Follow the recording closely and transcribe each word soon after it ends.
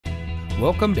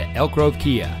Welcome to Elk Grove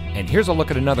Kia, and here's a look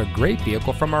at another great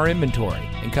vehicle from our inventory,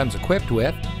 and comes equipped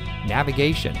with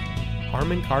navigation,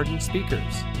 Harman Kardon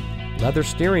speakers, leather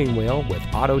steering wheel with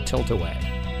auto tilt-away,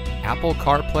 Apple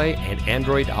CarPlay and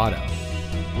Android Auto,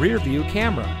 rear view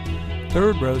camera,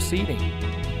 third row seating,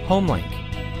 HomeLink,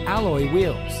 alloy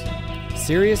wheels,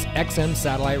 Sirius XM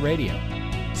satellite radio,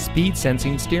 speed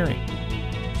sensing steering.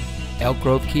 Elk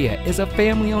Grove Kia is a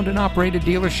family-owned and operated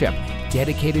dealership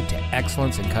dedicated to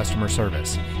excellence in customer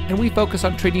service, and we focus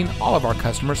on treating all of our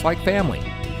customers like family.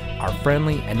 Our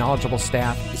friendly and knowledgeable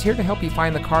staff is here to help you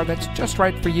find the car that's just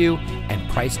right for you and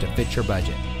priced to fit your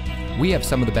budget. We have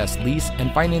some of the best lease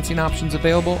and financing options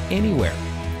available anywhere.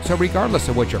 So regardless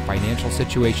of what your financial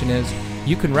situation is,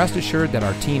 you can rest assured that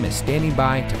our team is standing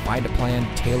by to find a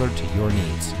plan tailored to your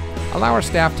needs. Allow our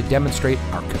staff to demonstrate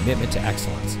our commitment to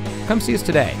excellence. Come see us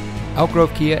today. Elk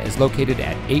Grove Kia is located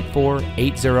at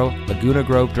 8480 Laguna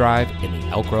Grove Drive in the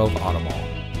Elk Grove Auto Mall.